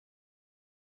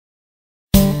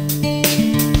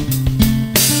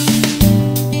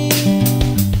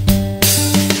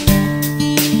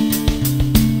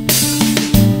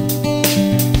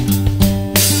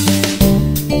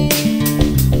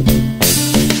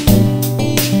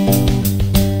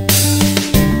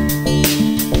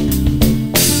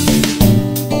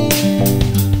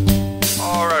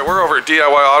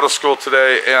DIY Auto School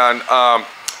today, and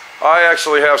I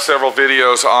actually have several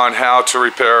videos on how to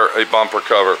repair a bumper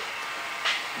cover.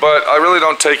 But I really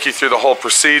don't take you through the whole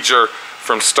procedure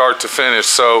from start to finish.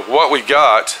 So what we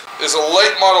got is a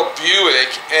late model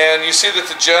Buick, and you see that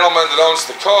the gentleman that owns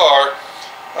the car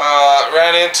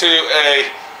ran into a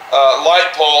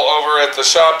light pole over at the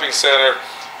shopping center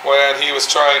when he was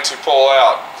trying to pull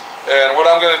out. And what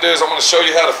I'm going to do is I'm going to show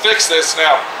you how to fix this.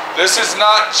 Now, this is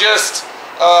not just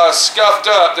scuffed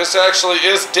up, this actually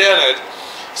is dented.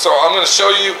 So I'm going to show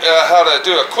you how to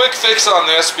do a quick fix on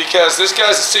this, because this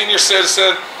guy's a senior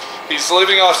citizen. He's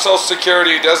living off Social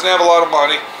Security. He doesn't have a lot of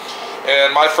money,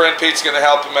 and my friend Pete's going to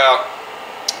help him out,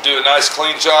 do a nice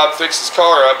clean job, fix his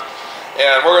car up.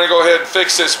 And we're going to go ahead and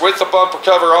fix this with the bumper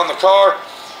cover on the car,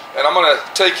 and I'm going to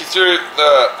take you through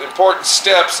the important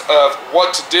steps of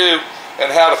what to do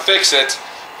and how to fix it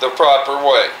the proper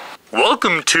way.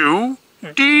 Welcome to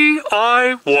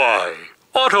D.I.Y.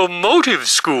 Automotive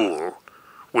School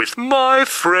with my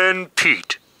friend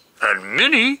Pete and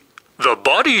Minnie, the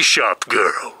body shop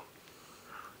girl.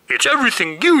 It's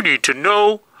everything you need to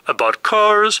know about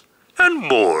cars and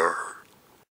more.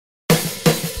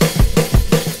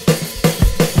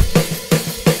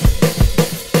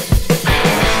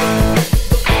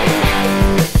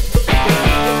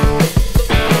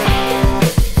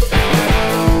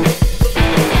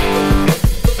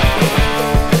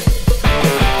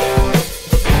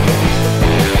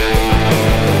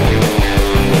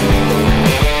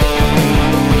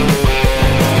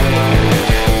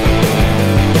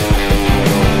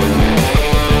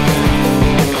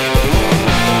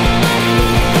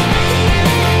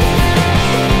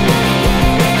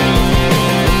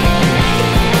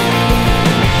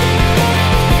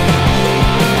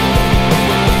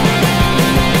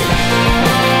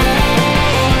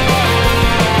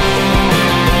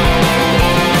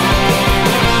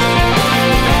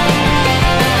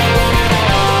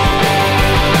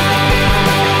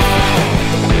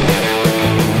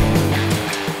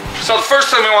 So the first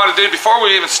thing we want to do before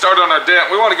we even start on our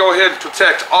dent, we want to go ahead and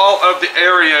protect all of the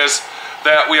areas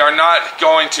that we are not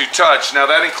going to touch. Now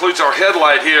that includes our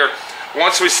headlight here.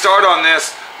 Once we start on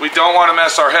this, we don't want to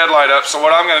mess our headlight up. So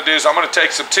what I'm going to do is I'm going to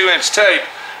take some 2-inch tape,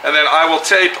 and then I will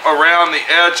tape around the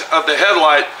edge of the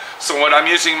headlight. So when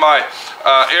I'm using my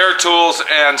air tools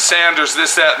and sanders,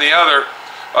 this, that, and the other,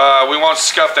 we won't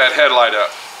scuff that headlight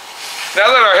up. Now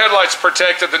that our headlight's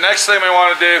protected, the next thing we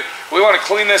want to do, we want to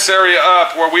clean this area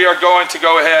up where we are going to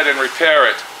go ahead and repair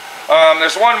it.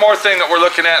 There's one more thing that we're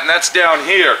looking at, and that's down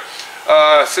here.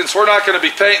 Since we're not going to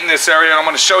be painting this area, and I'm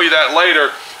going to show you that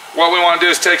later, what we want to do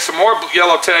is take some more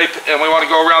yellow tape, and we want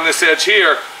to go around this edge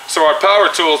here so our power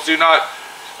tools do not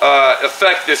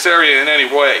affect this area in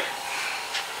any way.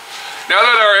 Now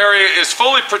that our area is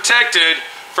fully protected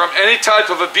from any type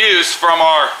of abuse from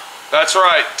our, that's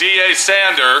right, DA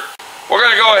sander, we're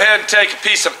going to go ahead and take a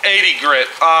piece of 80 grit.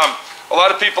 A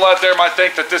lot of people out there might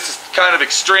think that this is kind of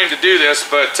extreme to do this,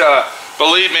 but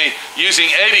believe me, using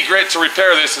 80 grit to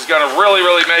repair this is going to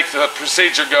really make the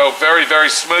procedure go very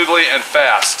smoothly and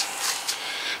fast.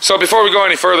 So before we go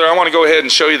any further, I want to go ahead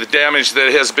and show you the damage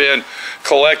that has been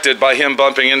collected by him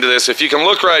bumping into this. If you can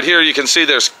look right here, you can see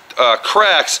there's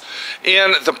cracks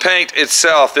in the paint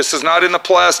itself. This is not in the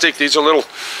plastic. These are little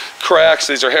cracks.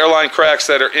 These are hairline cracks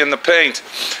that are in the paint.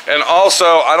 And also,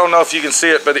 I don't know if you can see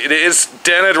it, but it is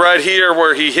dented right here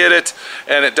where he hit it,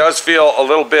 and it does feel a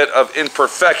little bit of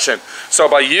imperfection. So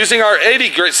by using our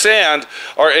 80 grit sand,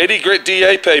 our 80 grit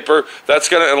DA paper, that's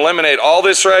going to eliminate all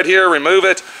this right here, remove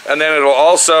it, and then it'll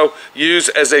also use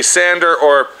as a sander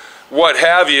or what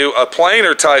have you, a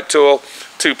planer type tool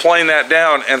to plane that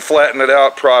down and flatten it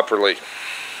out properly.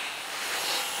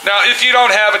 Now, if you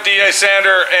don't have a DA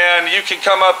sander and you can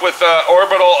come up with an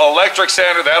orbital electric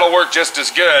sander, that'll work just as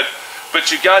good. But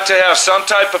you got to have some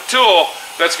type of tool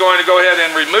that's going to go ahead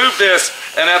and remove this,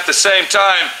 and at the same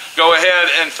time go ahead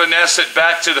and finesse it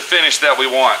back to the finish that we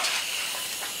want.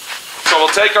 So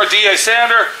we'll take our DA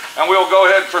sander and we'll go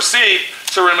ahead and proceed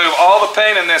to remove all the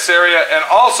paint in this area, and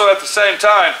also at the same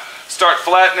time start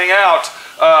flattening out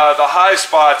the high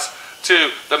spots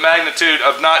to the magnitude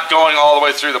of not going all the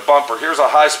way through the bumper. Here's a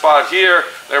high spot here,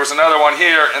 there was another one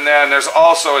here, and then there's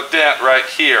also a dent right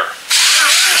here.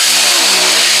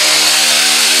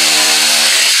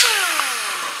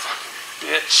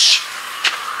 Bitch.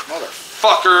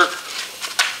 Motherfucker.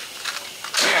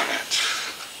 Damn it.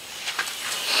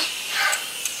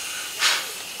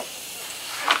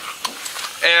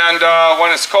 And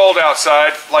when it's cold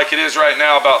outside, like it is right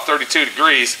now, about 32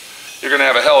 degrees, you're going to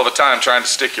have a hell of a time trying to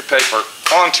stick your paper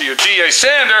onto your DA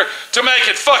sander to make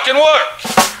it fucking work.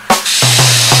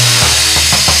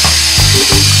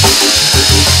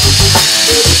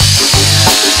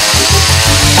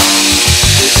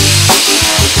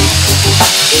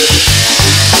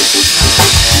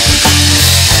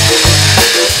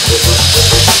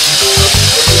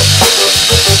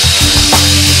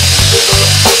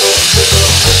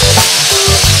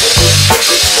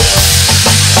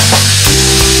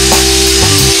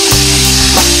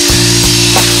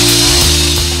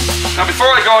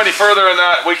 before I go any further in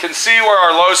that, we can see where our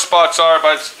low spots are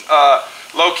by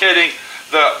locating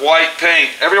the white paint.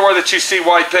 Everywhere that you see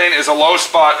white paint is a low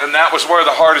spot, and that was where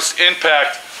the hardest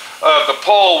impact of the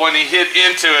pole, when he hit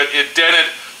into it, it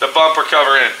dented the bumper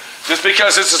cover in. Just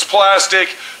because this is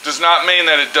plastic does not mean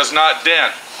that it does not dent.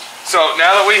 So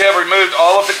now that we have removed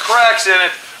all of the cracks in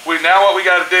it, now what we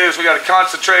got to do is we got to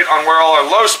concentrate on where all our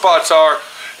low spots are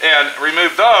and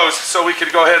remove those so we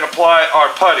can go ahead and apply our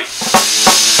putty.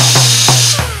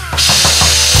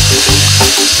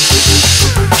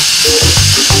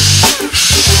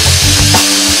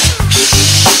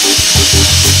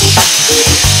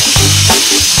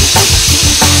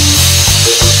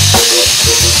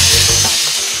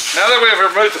 Now that we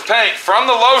have removed the paint from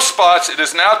the low spots, it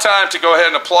is now time to go ahead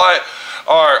and apply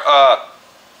our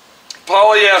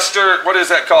polyester, what is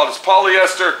that called? It's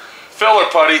polyester filler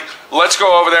putty. Let's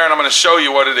go over there and I'm going to show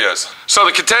you what it is. So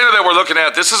the container that we're looking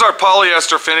at, this is our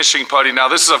polyester finishing putty. Now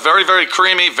this is a very, very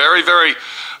creamy, very, very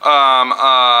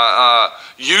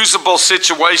usable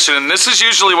situation, and this is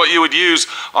usually what you would use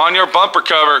on your bumper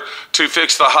cover to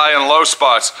fix the high and low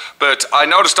spots. But I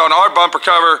noticed on our bumper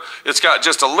cover it's got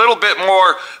just a little bit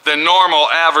more than normal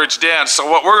average dent. So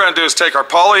what we're going to do is take our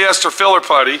polyester filler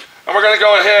putty and we're going to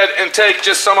go ahead and take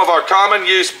just some of our common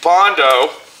use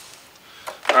Bondo,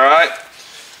 alright,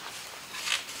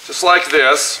 just like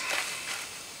this.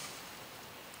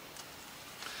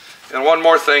 And one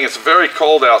more thing, it's very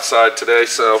cold outside today,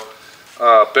 so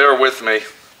bear with me.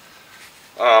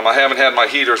 I haven't had my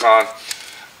heaters on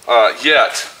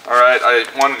yet. Alright, I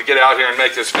wanted to get out here and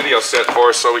make this video set for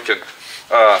us so we can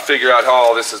figure out how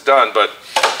all this is done. But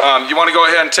you want to go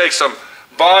ahead and take some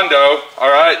Bondo,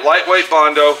 alright, lightweight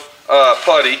Bondo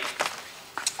putty.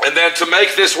 And then to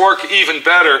make this work even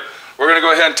better, we're going to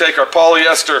go ahead and take our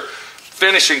polyester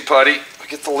finishing putty.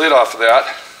 Get the lid off of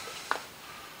that.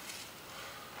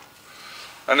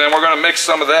 And then we're going to mix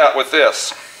some of that with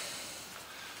this.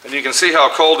 And you can see how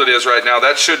cold it is right now.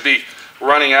 That should be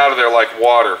running out of there like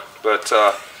water. But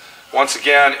once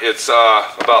again, it's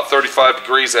about 35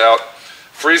 degrees out.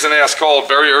 Freezing ass cold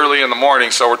very early in the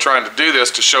morning, so we're trying to do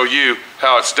this to show you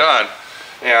how it's done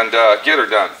and get her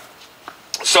done.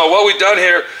 So what we've done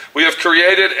here, we have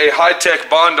created a high-tech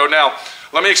Bondo. Now,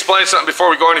 let me explain something before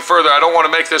we go any further. I don't want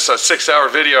to make this a 6-hour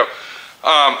video.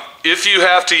 If you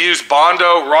have to use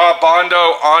Bondo, raw Bondo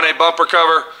on a bumper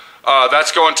cover,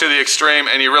 that's going to the extreme,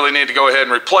 and you really need to go ahead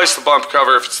and replace the bumper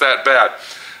cover if it's that bad.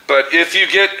 But if you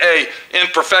get a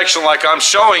imperfection like I'm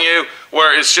showing you,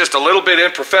 where it's just a little bit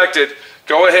imperfected,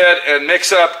 go ahead and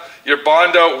mix up your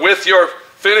Bondo with your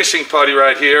finishing putty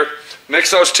right here.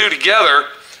 Mix those two together,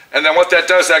 and then what that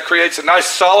does, that creates a nice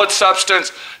solid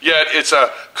substance, yet it's a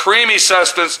creamy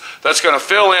substance that's going to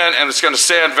fill in and it's going to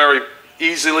sand very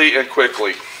easily and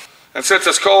quickly. And since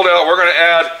it's cold out, we're going to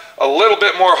add a little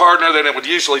bit more hardener than it would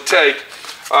usually take.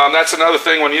 That's another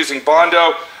thing when using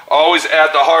Bondo. Always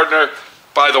add the hardener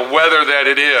by the weather that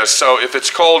it is. So if it's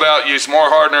cold out, use more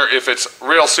hardener. If it's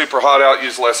real super hot out,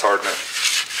 use less hardener.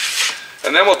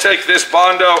 And then we'll take this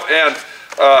Bondo and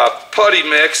putty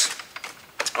mix,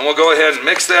 and we'll go ahead and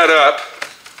mix that up,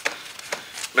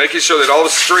 making sure that all the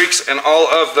streaks and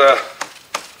all of the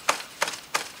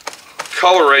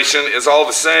coloration is all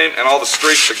the same and all the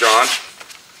streaks are gone.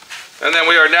 And then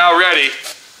we are now ready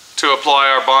to apply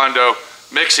our Bondo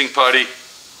mixing putty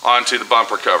onto the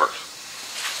bumper cover.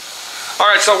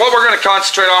 Alright, so what we're going to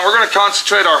concentrate on, we're going to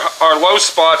concentrate our low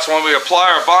spots when we apply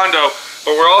our Bondo,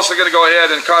 but we're also going to go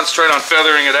ahead and concentrate on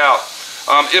feathering it out.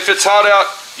 If it's hot out,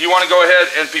 you want to go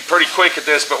ahead and be pretty quick at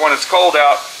this, but when it's cold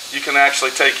out, you can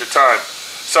actually take your time.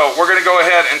 So we're going to go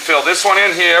ahead and fill this one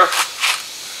in here.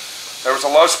 There was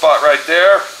a low spot right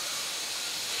there.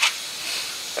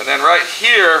 And then right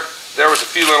here, there was a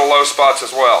few little low spots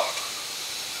as well.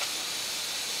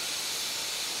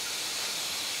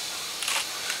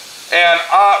 And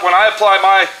when I apply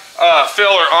my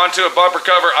filler onto a bumper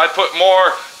cover, I put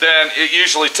more than it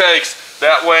usually takes.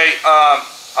 That way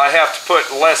I have to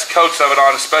put less coats of it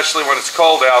on, especially when it's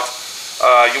cold out.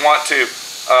 You want to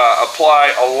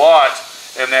apply a lot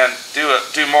and then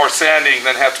do more sanding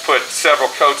than have to put several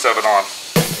coats of it on.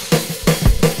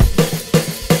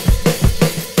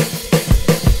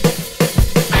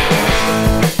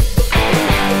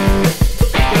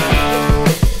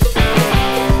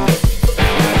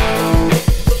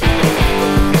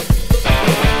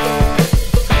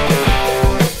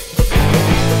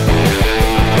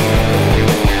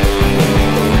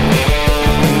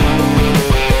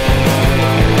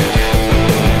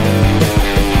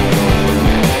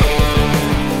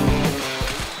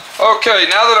 Okay,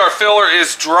 now that our filler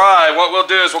is dry, what we'll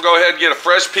do is we'll go ahead and get a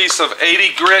fresh piece of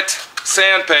 80 grit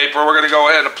sandpaper. We're going to go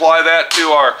ahead and apply that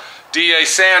to our DA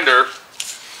sander.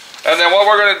 And then what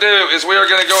we're going to do is we are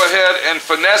going to go ahead and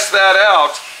finesse that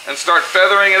out and start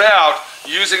feathering it out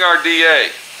using our DA.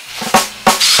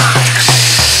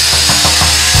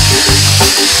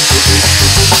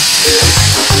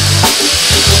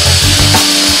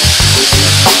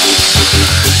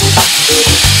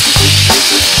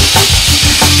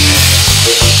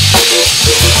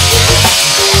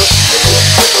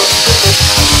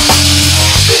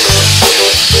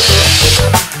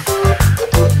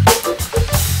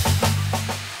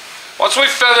 Once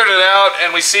we've feathered it out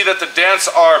and we see that the dents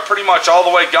are pretty much all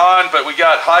the way gone, but we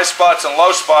got high spots and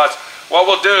low spots, what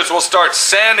we'll do is we'll start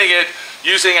sanding it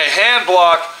using a hand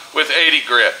block with 80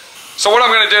 grit. So what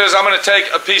I'm going to do is I'm going to take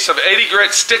a piece of 80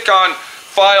 grit stick-on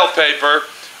file paper.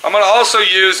 I'm going to also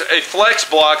use a flex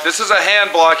block. This is a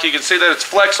hand block. You can see that it's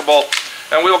flexible.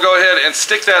 And we will go ahead and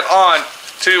stick that on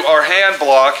to our hand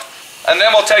block. And then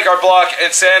we'll take our block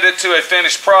and sand it to a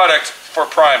finished product for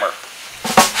primer.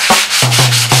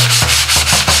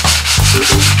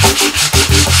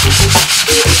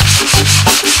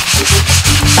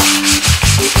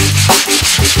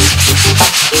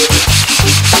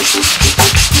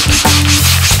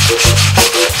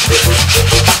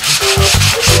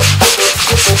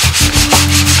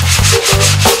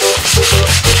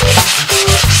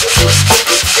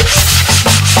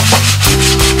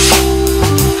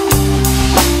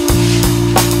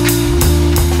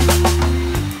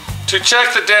 To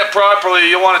check the dent properly,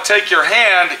 you want to take your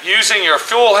hand, using your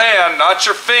full hand, not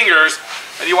your fingers,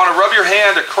 and you want to rub your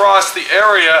hand across the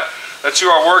area that you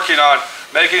are working on,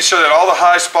 making sure that all the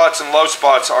high spots and low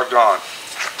spots are gone.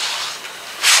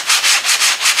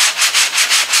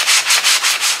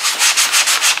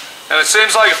 And it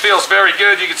seems like it feels very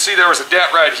good. You can see there was a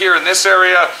dent right here in this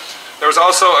area. There was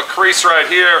also a crease right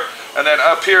here, and then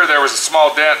up here there was a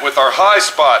small dent with our high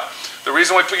spot. The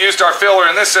reason we used our filler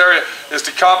in this area is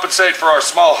to compensate for our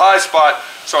small high spot,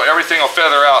 so everything will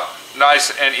feather out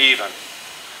nice and even.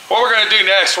 What we're going to do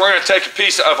next, we're going to take a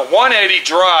piece of 180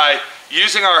 dry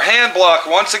using our hand block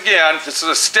once again. This is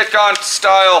a stick-on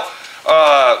style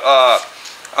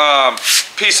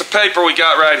piece of paper we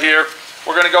got right here.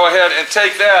 We're going to go ahead and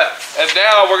take that, and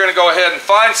now we're going to go ahead and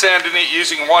fine sand it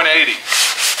using 180.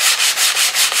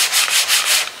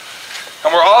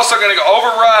 And we're also going to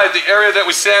override the area that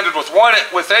we sanded with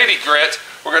 80 grit.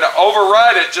 We're going to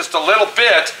override it just a little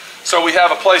bit so we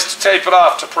have a place to tape it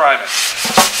off to prime it.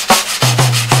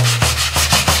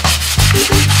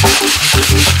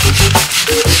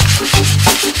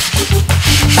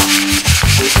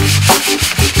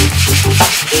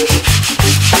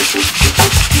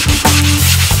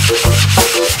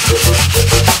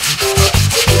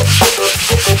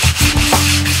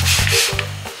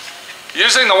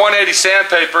 Using the 180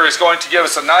 sandpaper is going to give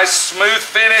us a nice smooth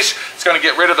finish. It's going to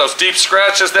get rid of those deep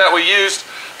scratches that we used,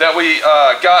 that we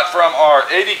got from our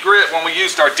 80 grit when we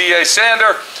used our DA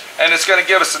sander, and it's going to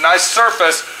give us a nice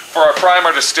surface for our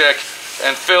primer to stick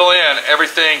and fill in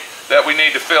everything that we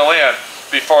need to fill in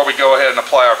before we go ahead and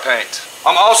apply our paint.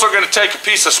 I'm also going to take a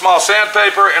piece of small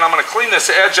sandpaper and I'm going to clean this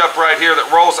edge up right here that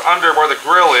rolls under where the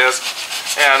grill is.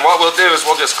 And what we'll do is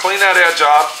we'll just clean that edge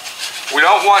off. We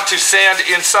don't want to sand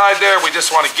inside there. We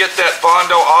just want to get that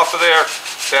Bondo off of there,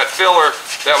 that filler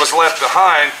that was left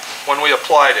behind when we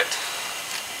applied it.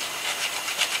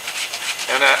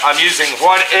 And I'm using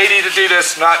 180 to do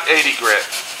this, not 80 grit.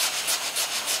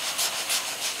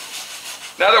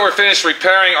 Now that we're finished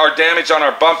repairing our damage on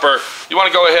our bumper, you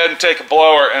want to go ahead and take a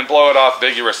blower and blow it off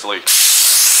vigorously.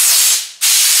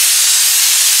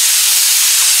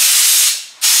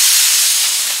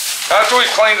 After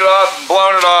we've cleaned it up and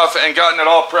blown it off and gotten it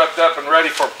all prepped up and ready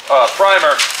for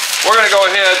primer, we're going to go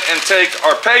ahead and take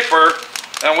our paper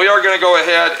and we are going to go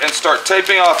ahead and start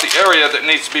taping off the area that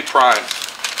needs to be primed.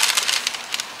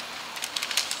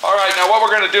 Alright, now what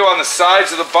we're going to do on the sides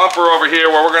of the bumper over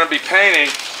here where we're going to be painting,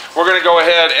 we're going to go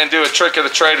ahead and do a trick of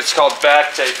the trade. It's called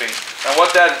back taping. And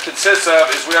what that consists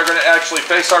of is we are going to actually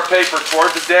face our paper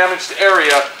toward the damaged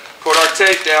area, put our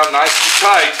tape down nice and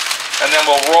tight, and then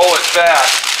we'll roll it back.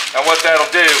 And what that'll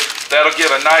do, that'll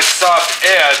give a nice soft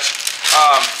edge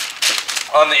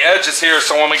on the edges here,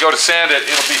 so when we go to sand it,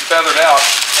 it'll be feathered out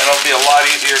and it'll be a lot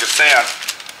easier to sand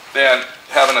than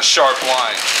having a sharp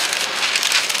line.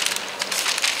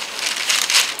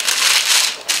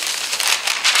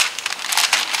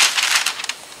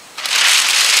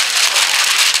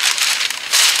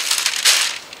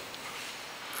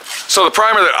 So the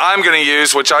primer that I'm going to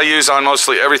use, which I use on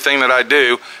mostly everything that I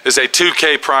do, is a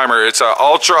 2K primer. It's an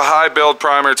ultra high build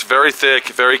primer. It's very thick,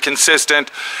 very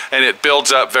consistent, and it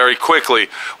builds up very quickly.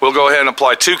 We'll go ahead and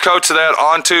apply 2 coats of that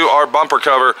onto our bumper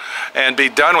cover and be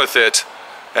done with it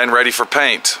and ready for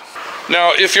paint.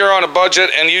 Now, if you're on a budget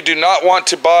and you do not want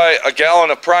to buy a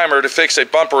gallon of primer to fix a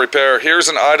bumper repair, here's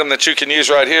an item that you can use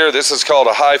right here. This is called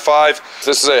a High 5.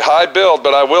 This is a high build,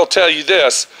 but I will tell you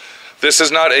this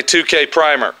is not a 2K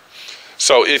primer.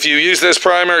 So if you use this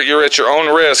primer, you're at your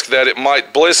own risk that it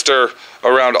might blister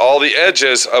around all the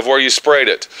edges of where you sprayed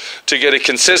it. To get a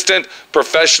consistent,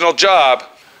 professional job,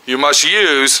 you must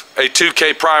use a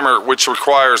 2K primer, which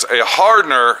requires a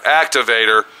hardener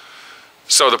activator,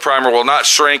 so the primer will not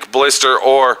shrink, blister,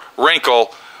 or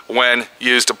wrinkle when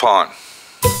used upon.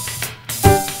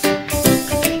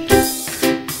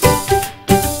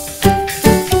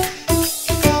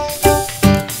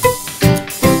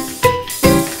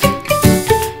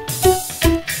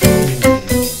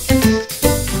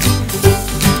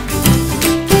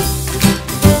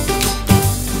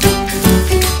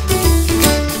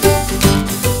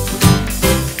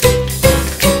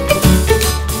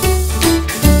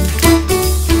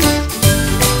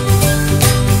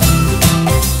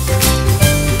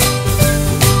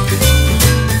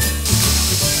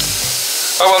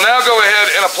 I will now go ahead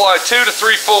and apply 2 to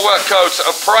 3 full wet coats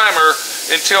of primer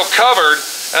until covered,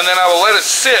 and then I will let it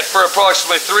sit for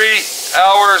approximately 3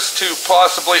 hours to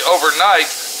possibly overnight,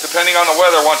 depending on the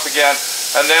weather once again,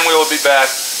 and then we will be back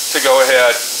to go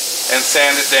ahead and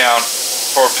sand it down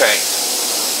for paint.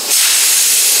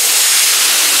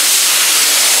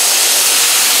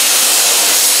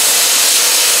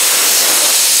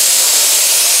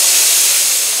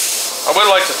 I would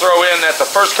like to throw in that the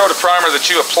first coat of primer that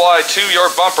you apply to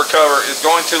your bumper cover is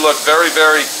going to look very,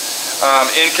 very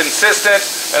inconsistent,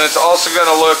 and it's also going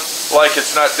to look like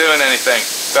it's not doing anything.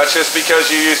 That's just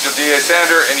because you used your D.I.Y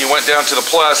sander and you went down to the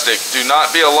plastic. Do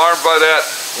not be alarmed by that.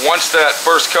 Once that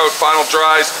first coat final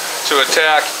dries to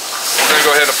attack, we're going to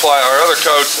go ahead and apply our other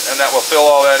coats, and that will fill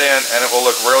all that in, and it will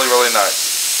look really, really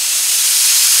nice.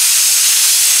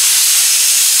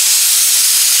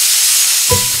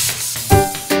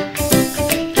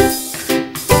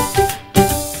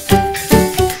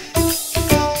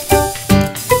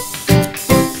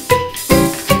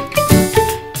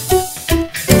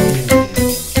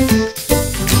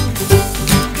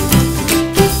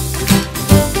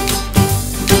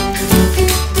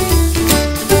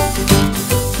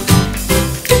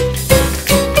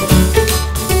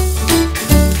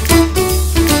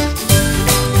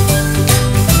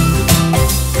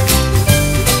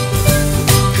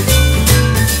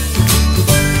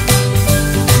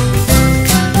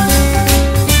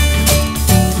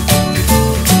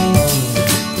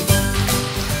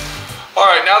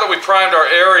 Now that we primed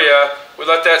our area, we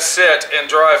let that sit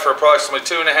and dry for approximately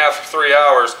 2.5 to 3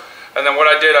 hours. And then what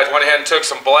I did, I went ahead and took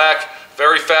some black,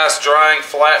 very fast drying,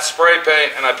 flat spray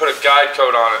paint, and I put a guide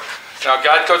coat on it. Now,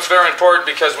 guide coat's very important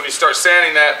because when you start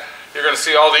sanding that, you're going to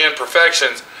see all the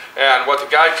imperfections. And what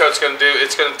the guide coat's going to do,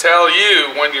 it's going to tell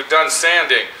you when you're done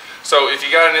sanding. So if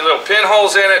you got any little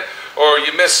pinholes in it, or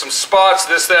you missed some spots,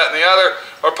 this, that, and the other,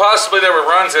 or possibly there were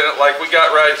runs in it like we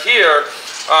got right here,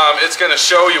 it's going to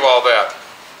show you all that.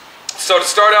 So to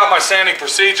start out my sanding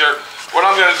procedure, what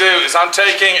I'm going to do is I'm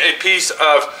taking a piece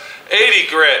of 80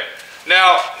 grit.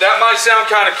 Now, that might sound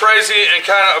kind of crazy and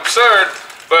kind of absurd,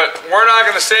 but we're not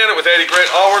going to sand it with 80 grit.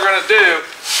 All we're going to do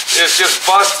is just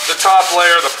bust the top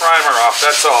layer of the primer off,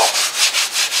 that's all.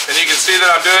 And you can see that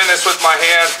I'm doing this with my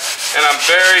hand, and I'm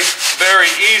very,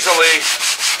 very easily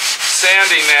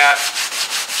sanding that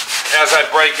as I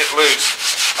break it loose.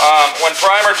 When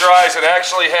primer dries, it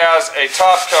actually has a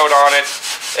top coat on it,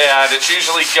 and it's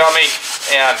usually gummy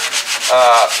and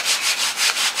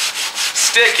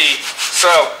sticky. So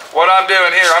what I'm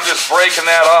doing here, I'm just breaking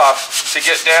that off to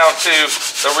get down to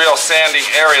the real sanding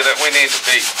area that we need to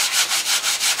be.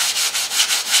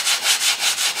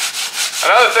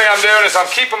 Another thing I'm doing is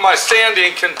I'm keeping my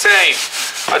sanding contained.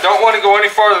 I don't want to go any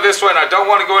farther this way, and I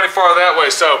don't want to go any farther that way.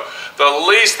 So the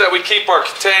least that we keep our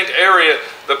contained area,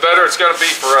 the better it's going to be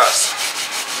for us.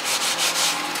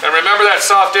 And remember that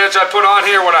soft edge I put on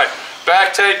here when I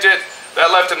back taped it? That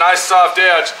left a nice soft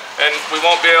edge, and we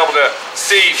won't be able to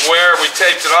see where we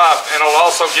taped it off, and it'll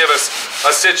also give us a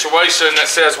situation that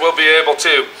says we'll be able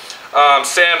to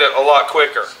sand it a lot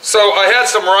quicker. So I had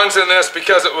some runs in this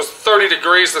because it was 30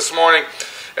 degrees this morning,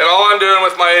 and all I'm doing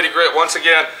with my 80 grit, once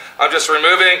again, I'm just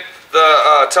removing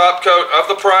the top coat of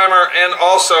the primer, and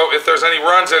also if there's any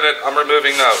runs in it, I'm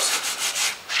removing those.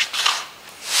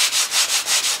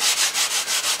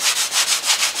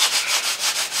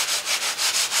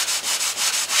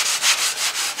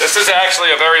 This is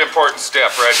actually a very important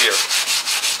step right here.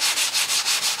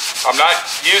 I'm not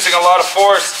using a lot of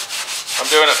force. I'm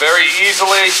doing it very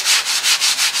easily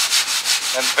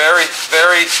and very,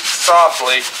 very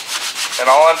softly. And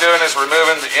all I'm doing is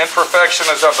removing the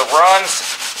imperfections of the runs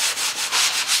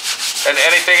and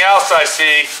anything else I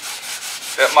see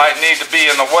that might need to be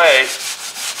in the way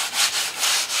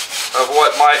of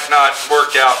what might not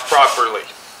work out properly,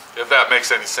 if that makes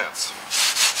any sense.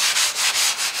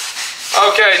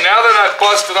 Okay, now that I've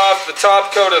busted off the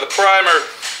top coat of the primer,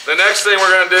 the next thing we're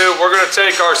going to do, we're going to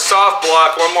take our soft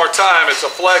block one more time. It's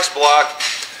a flex block,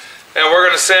 and we're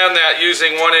going to sand that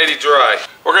using 180 dry.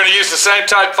 We're going to use the same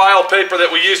type file paper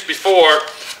that we used before.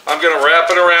 I'm going to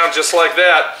wrap it around just like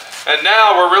that. And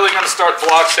now we're really going to start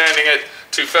block sanding it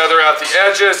to feather out the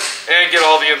edges and get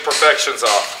all the imperfections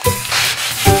off.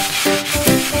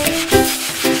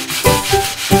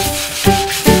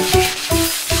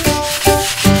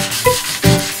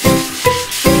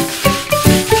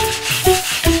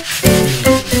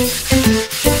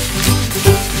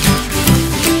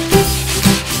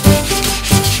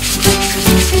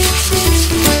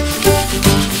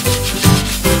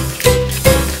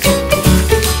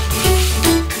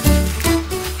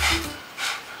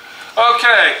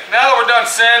 Okay, now that we're done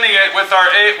sanding it with our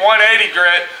 180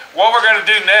 grit, what we're going to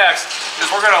do next is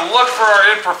we're going to look for our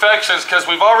imperfections because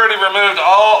we've already removed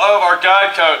all of our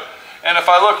guide coat. And if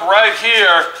I look right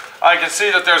here, I can see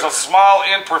that there's a small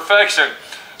imperfection.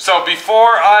 So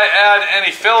before I add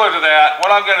any filler to that,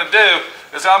 what I'm going to do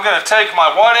is I'm going to take my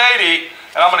 180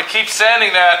 and I'm going to keep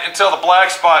sanding that until the black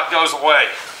spot goes away.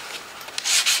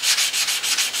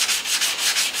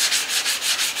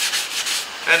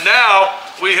 And now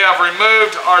we have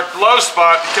removed our low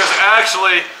spot because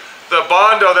actually the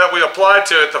Bondo that we applied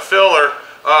to it, the filler,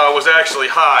 was actually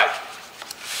high.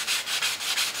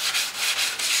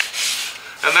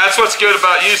 And that's what's good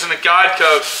about using the guide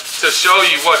coat to show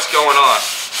you what's going on.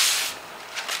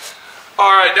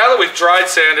 Alright, now that we've dried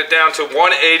sand it down to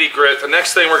 180 grit, the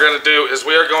next thing we're going to do is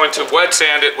we are going to wet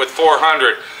sand it with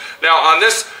 400. Now on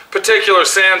this particular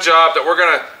sand job that we're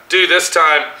going to do this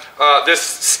time, this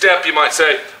step you might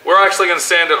say, we're actually going to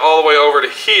sand it all the way over to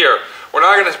here. We're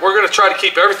going to try to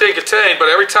keep everything contained, but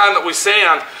every time that we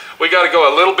sand, we got to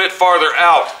go a little bit farther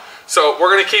out. So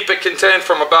we're going to keep it contained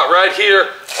from about right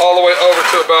here all the way over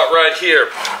to about right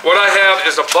here. What I have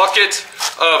is a bucket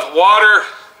of water.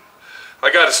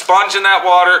 I got a sponge in that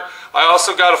water. I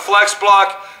also got a flex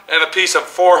block and a piece of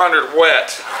 400 wet.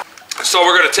 So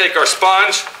we're going to take our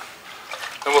sponge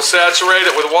and we'll saturate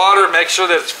it with water, make sure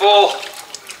that it's full.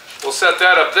 We'll set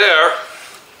that up there.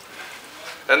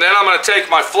 And then I'm going to take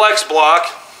my flex block.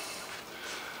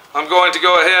 I'm going to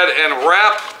go ahead and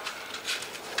wrap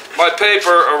my paper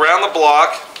around the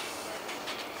block.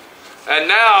 And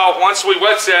now, once we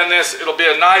wet sand this, it'll be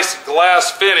a nice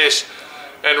glass finish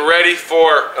and ready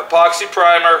for epoxy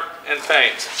primer and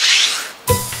paint.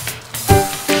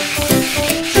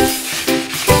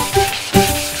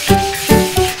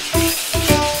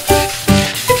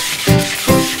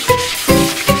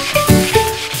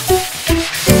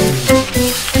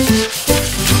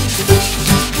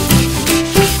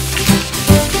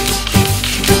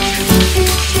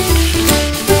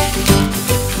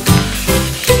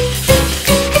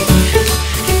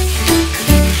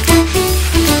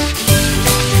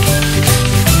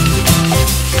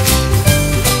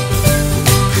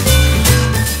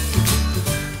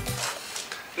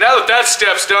 Now that that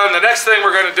step's done, the next thing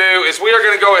we're going to do is we are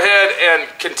going to go ahead and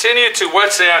continue to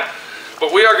wet sand, but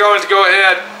we are going to go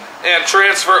ahead and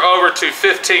transfer over to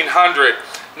 1500.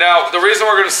 Now, the reason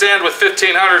we're going to sand with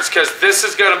 1500 is because this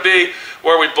is going to be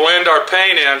where we blend our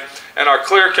paint in and our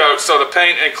clear coat, so the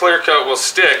paint and clear coat will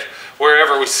stick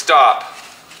wherever we stop.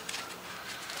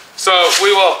 So we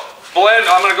will blend.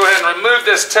 I'm going to go ahead and remove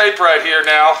this tape right here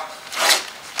now.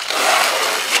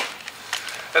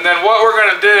 And then what we're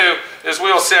going to do is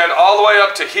we'll sand all the way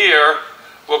up to here.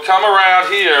 We'll come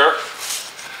around here.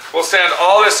 We'll sand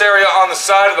all this area on the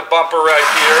side of the bumper right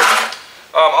here,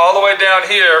 all the way down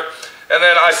here. And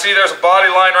then I see there's a body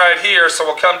line right here, so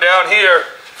we'll come down here,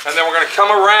 and then we're going to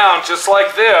come around just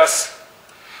like this,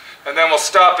 and then we'll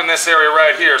stop in this area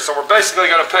right here. So we're basically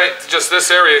going to paint just this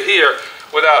area here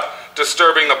without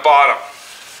disturbing the bottom.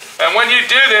 And when you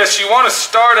do this, you want to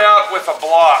start out with a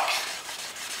block.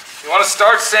 You want to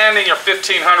start sanding your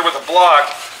 1500 with a block,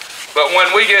 but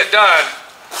when we get done,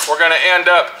 we're going to end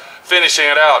up finishing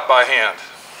it out by hand.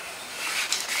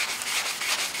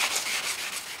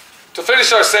 To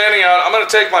finish our sanding out, I'm going to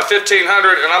take my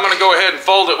 1500 and I'm going to go ahead and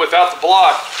fold it without the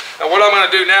block. And what I'm going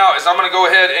to do now is I'm going to go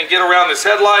ahead and get around this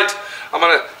headlight. I'm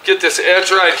going to get this edge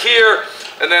right here,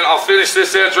 and then I'll finish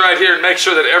this edge right here and make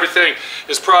sure that everything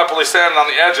is properly sanded on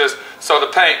the edges so the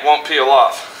paint won't peel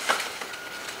off.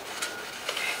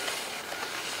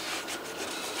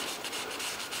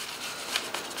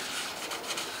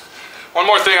 One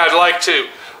more thing I'd like to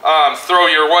throw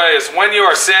your way is when you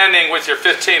are sanding with your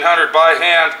 1500 by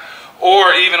hand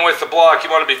or even with the block, you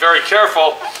want to be very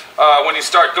careful when you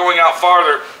start going out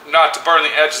farther not to burn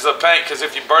the edges of paint, because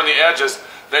if you burn the edges,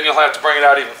 then you'll have to bring it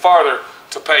out even farther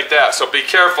to paint that. So be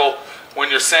careful when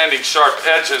you're sanding sharp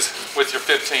edges with your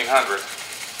 1500.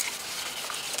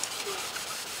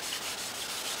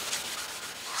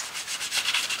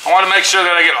 I want to make sure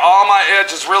that I get all my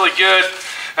edges really good,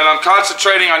 and I'm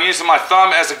concentrating on using my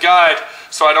thumb as a guide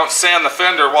so I don't sand the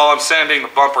fender while I'm sanding the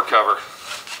bumper cover.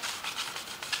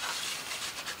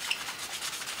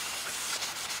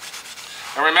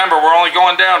 And remember, we're only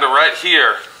going down to right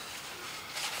here.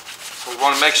 So we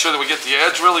want to make sure that we get the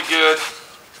edge really good.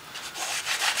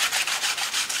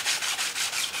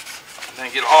 And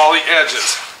then get all the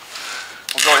edges.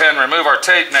 We'll go ahead and remove our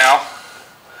tape now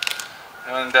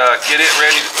and get it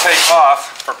ready to take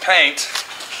off for paint.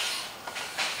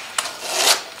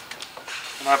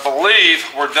 And I believe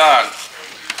we're done.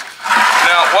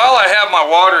 Now, while I have my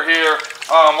water here,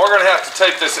 we're going to have to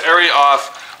tape this area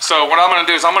off. So what I'm going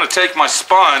to do is I'm going to take my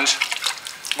sponge,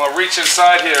 I'm going to reach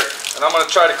inside here, and I'm going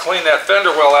to try to clean that fender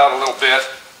well out a little bit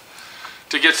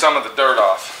to get some of the dirt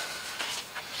off.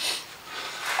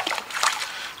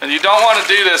 And you don't want to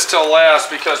do this till last,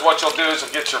 because what you'll do is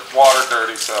you'll get your water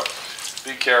dirty, so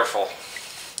be careful.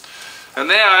 And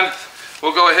then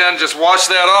we'll go ahead and just wash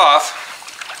that off,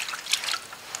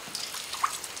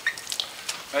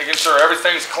 making sure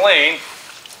everything's clean.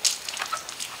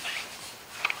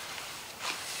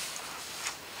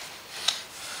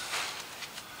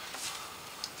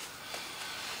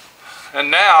 And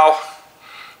now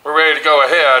we're ready to go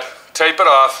ahead, tape it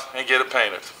off, and get it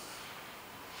painted.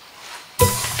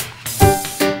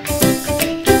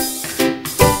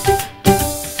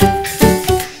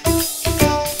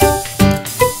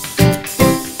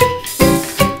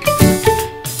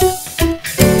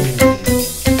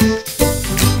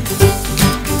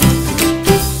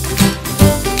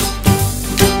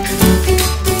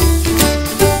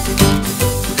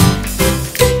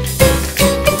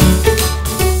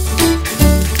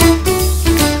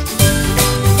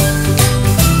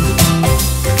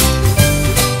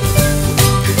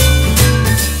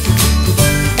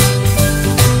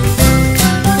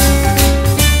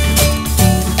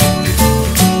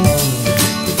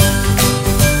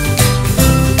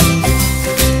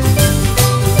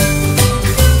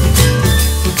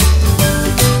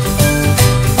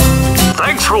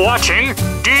 Watching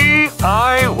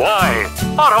D.I.Y.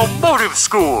 Automotive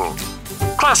School.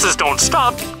 Classes don't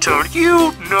stop till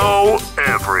you know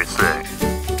everything.